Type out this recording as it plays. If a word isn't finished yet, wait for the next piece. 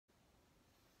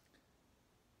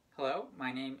Hello,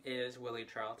 my name is Willie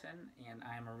Charlton, and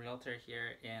I'm a realtor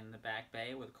here in the Back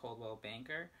Bay with Coldwell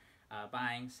Banker,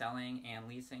 buying, selling, and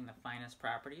leasing the finest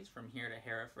properties from here to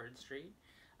Hereford Street.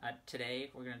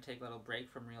 Today, we're going to take a little break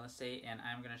from real estate, and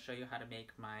I'm going to show you how to make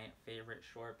my favorite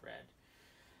shortbread.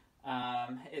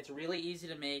 It's really easy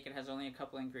to make. It has only a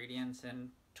couple ingredients, and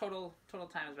total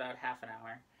time is about half an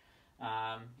hour.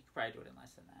 You could probably do it in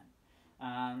less than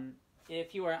that.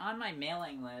 If you are on my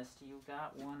mailing list, you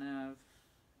got one of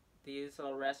these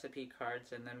little recipe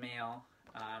cards in the mail,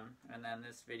 and then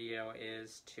this video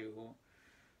is to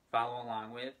follow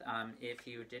along with. If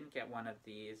you didn't get one of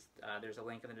these, there's a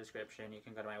link in the description. You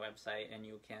can go to my website and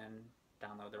you can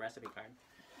download the recipe card.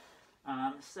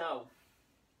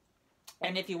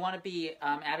 And if you want to be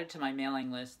added to my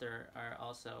mailing list, there are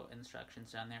also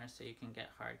instructions down there so you can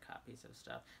get hard copies of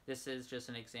stuff. This is just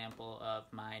an example of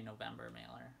my November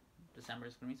mailer. December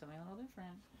is going to be something a little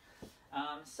different.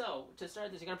 So to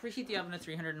start this, you got to preheat the oven to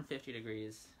 350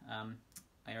 degrees.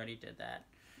 I already did that.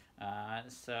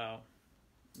 So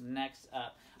next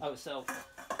up, so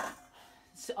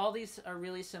all these are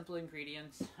really simple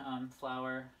ingredients: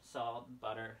 flour, salt,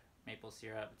 butter, maple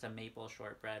syrup. It's a maple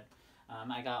shortbread.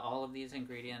 I got all of these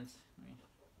ingredients. You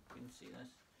can see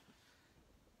this.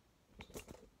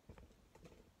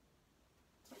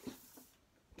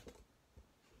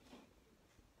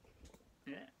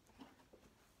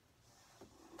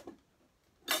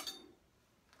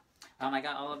 I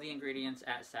got all of the ingredients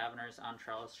at Saviner's on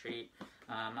Charles Street.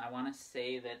 I want to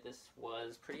say that this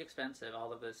was pretty expensive.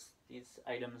 All of these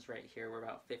items right here were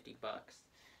about 50 bucks.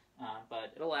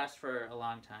 But it'll last for a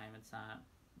long time.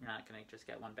 You're not going to just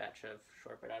get one batch of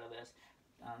shortbread out of this.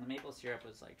 The maple syrup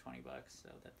was like 20 bucks, so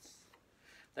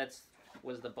that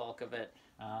was the bulk of it.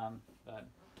 But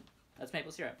that's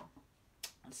maple syrup.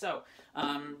 So,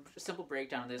 simple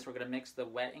breakdown of this: we're going to mix the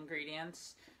wet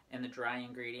ingredients and the dry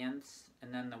ingredients,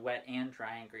 and then the wet and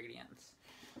dry ingredients.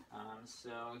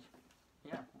 So,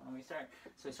 yeah, why don't we start?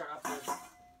 So we start off with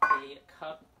a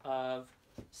cup of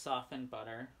softened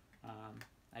butter.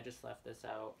 I just left this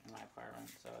out in my apartment,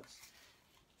 so it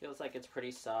feels like it's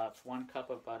pretty soft. 1 cup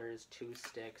of butter is 2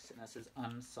 sticks, and this is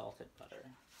unsalted butter.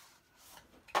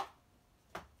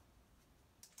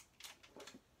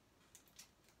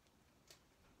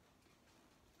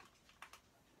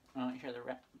 Oh, hear the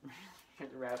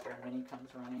wrapper, and Minnie comes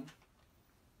running.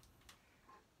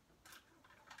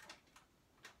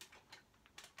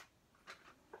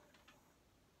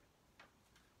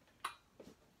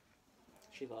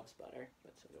 She loves butter,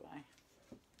 but so do I.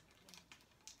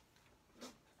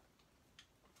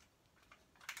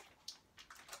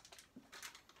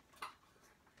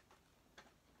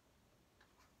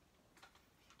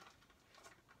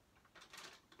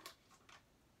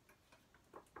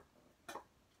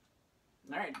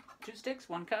 All right, 2 sticks,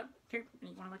 1 cup. Here, you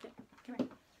want to look at? Come here.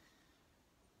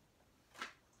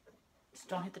 Just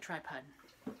don't hit the tripod.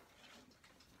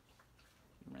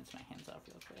 Rinse my hands off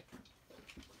real quick.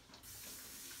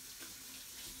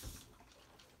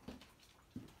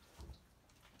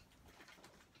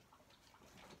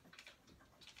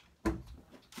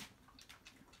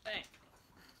 Hey.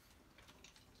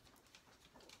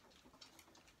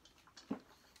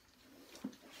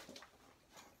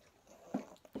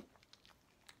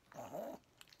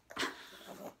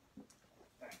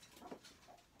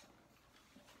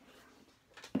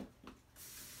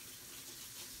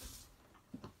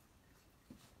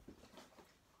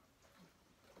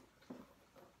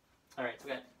 All right, so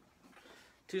we got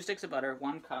 2 sticks of butter,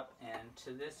 1 cup, and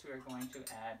to this we're going to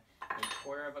add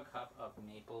 1/4 cup of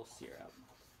maple syrup.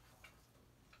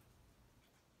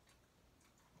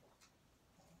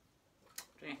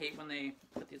 I hate when they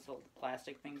put these little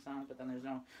plastic things on, but then there's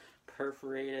no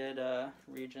perforated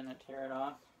region to tear it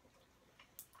off.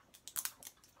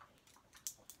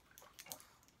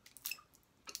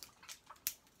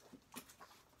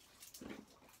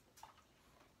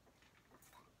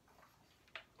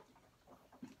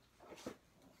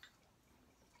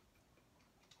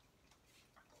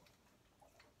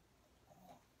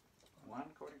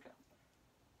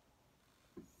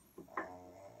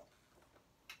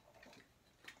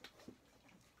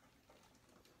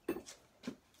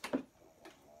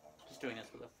 Doing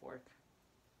this with a fork.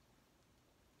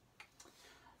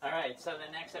 Alright, so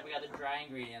the next step, we got the dry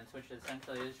ingredients, which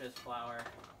essentially is just flour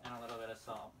and a little bit of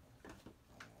salt.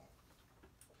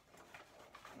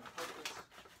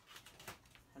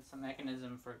 Has some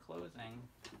mechanism for closing.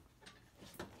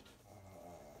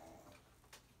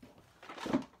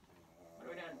 What are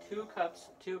we doing? 2 cups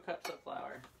of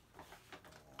flour.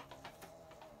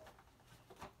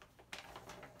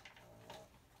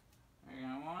 There you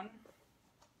go, 1.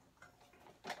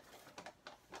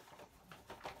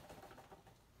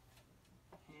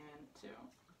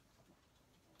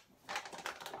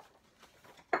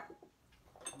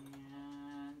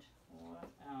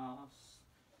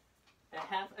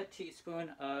 teaspoon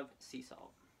of sea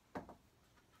salt.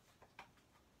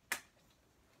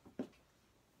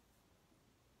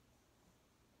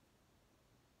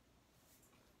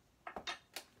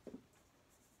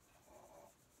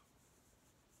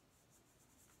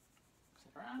 Mix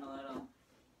it around a little.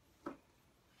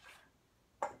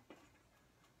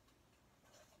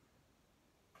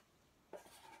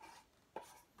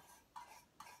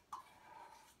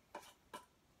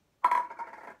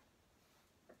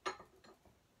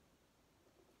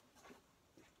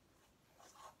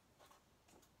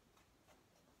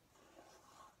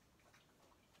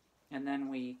 And then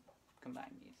we combine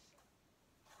these.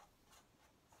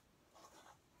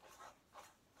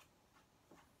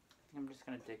 I'm just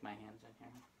going to dig my hands in here.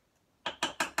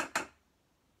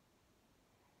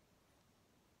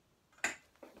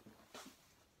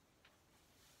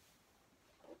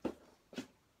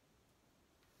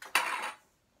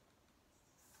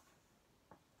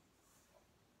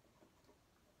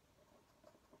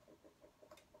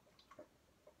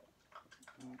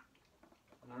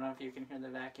 I don't know if you can hear the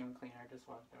vacuum cleaner, just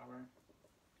walked over.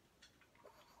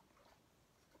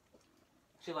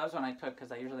 She loves when I cook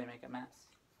because I usually make a mess.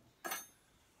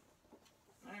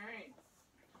 Alright.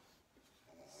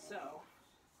 So,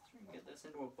 let's get this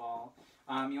into a ball.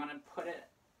 You want to put it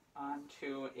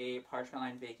onto a parchment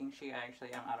lined baking sheet. I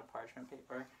actually am out of parchment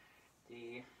paper.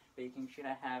 The baking sheet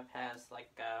I have has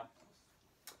like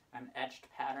an etched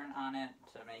pattern on it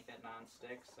to make it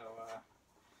non-stick, so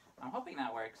I'm hoping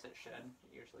that works. It should.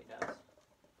 It usually does.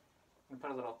 We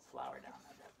put a little flour down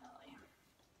there, definitely.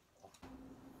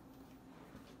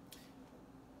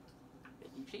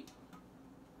 Baking sheet.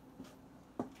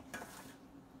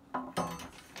 Toss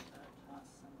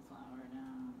some flour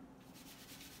down.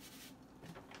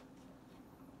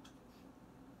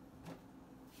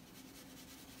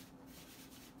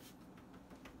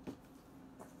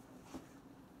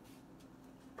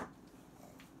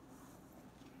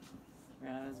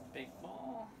 Grab this big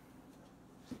ball.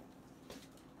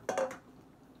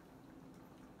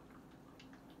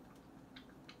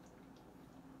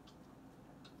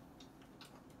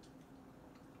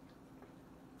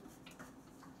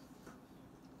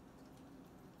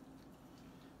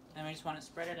 And we just want to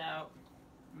spread it out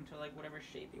into like whatever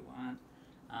shape you want,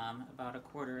 about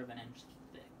 1/4 of an inch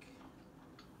thick.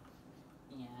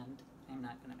 And I'm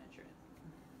not going to measure it.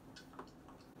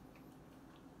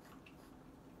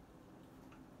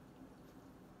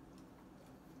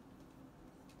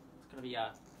 It's going to be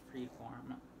a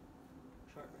free-form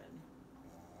shortbread.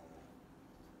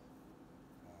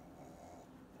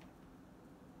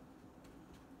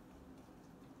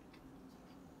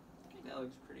 I think that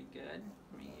looks pretty good.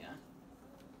 Let me,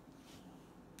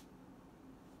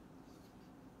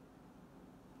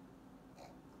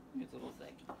 it's a little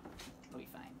thick. It'll be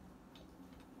fine.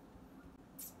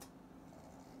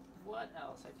 What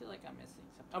else? I feel like I'm missing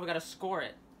something. Oh, we gotta score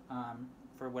it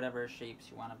for whatever shapes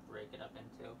you want to break it up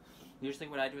into. Usually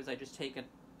what I do is I just take a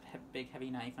big heavy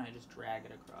knife and I just drag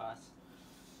it across.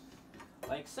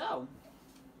 Like so.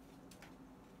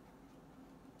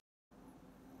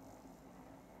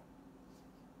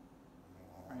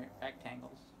 Alright,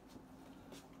 rectangles.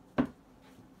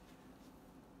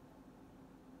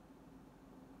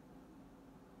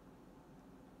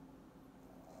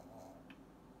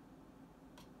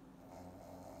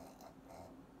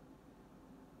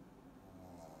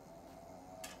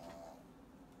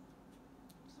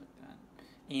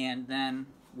 And then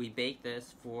we bake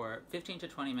this for 15 to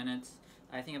 20 minutes.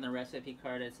 I think on the recipe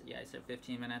card it's, yeah, I said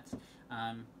 15 minutes. It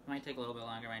might take a little bit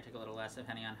longer, might take a little less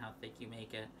depending on how thick you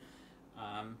make it.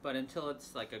 But until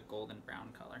it's like a golden brown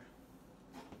color.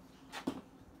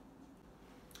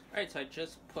 Alright, so I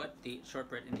just put the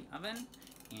shortbread in the oven,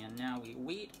 and now we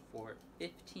wait for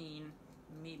 15,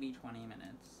 maybe 20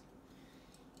 minutes.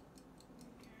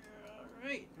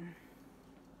 Alright.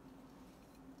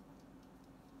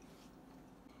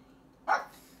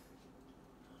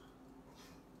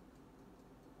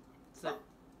 So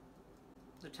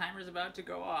the timer's about to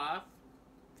go off.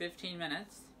 15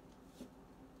 minutes.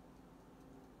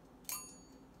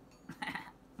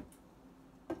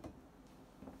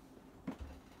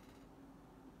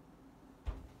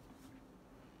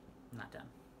 Not done.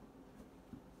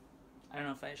 I don't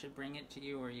know if I should bring it to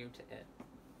you or you to it.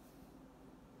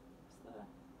 What's the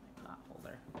pot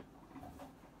holder?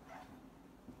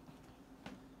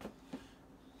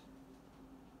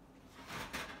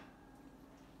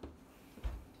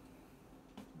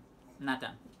 Not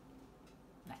done.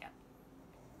 Not yet.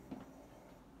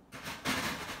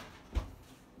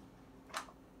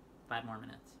 5 more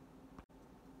minutes.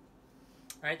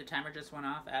 Alright, the timer just went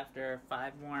off after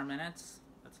 5 more minutes.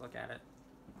 Let's look at it.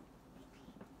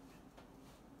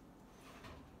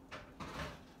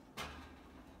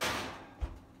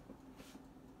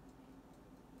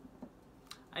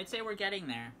 I'd say we're getting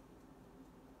there.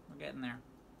 We're getting there.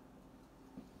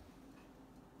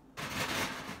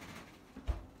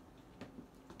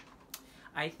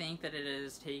 I think that it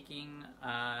is taking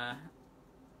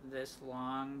this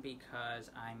long because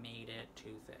I made it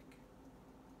too thick.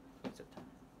 Waste of time.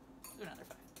 Do another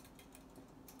 5.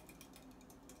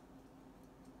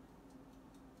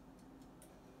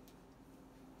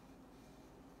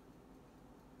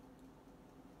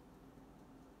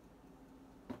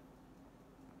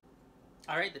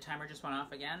 Alright, the timer just went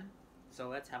off again, so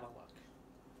let's have a look.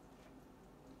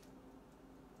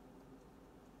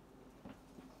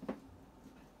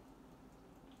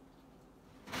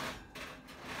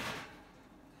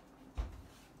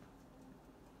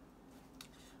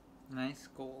 Nice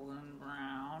golden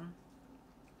brown.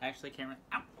 I actually can't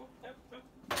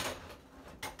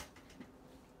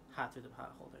hot through the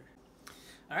pot holder.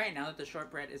 Alright, now that the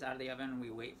shortbread is out of the oven, we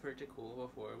wait for it to cool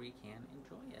before we can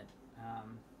enjoy it.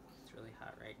 It's really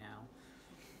hot right now,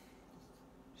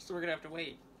 so we're gonna have to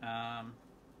wait. Yeah.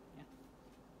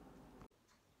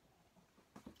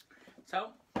 So,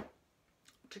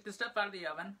 took the stuff out of the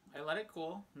oven. I let it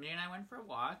cool. Me and I went for a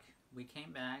walk. We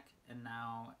came back, and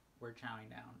now we're chowing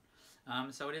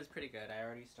down. So it is pretty good. I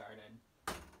already started.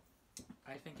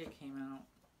 I think it came out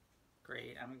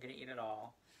great. I'm gonna eat it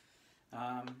all.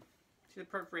 See, the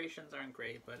perforations aren't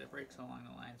great, but it breaks along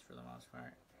the lines for the most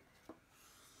part.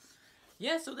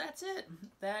 Yeah, so that's it.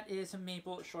 That is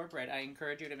maple shortbread. I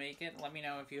encourage you to make it. Let me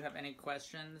know if you have any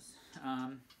questions.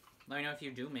 Let me know if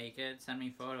you do make it. Send me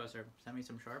photos or send me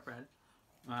some shortbread.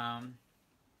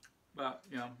 But,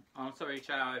 you know, also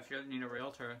reach out if you need a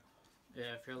realtor.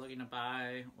 If you're looking to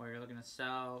buy, or you're looking to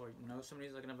sell, or you know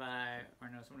somebody's looking to buy, or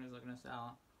know somebody's looking to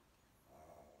sell,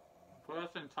 put us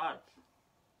in touch.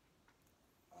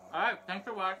 Alright, thanks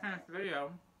for watching this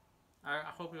video. I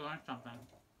hope you learned something.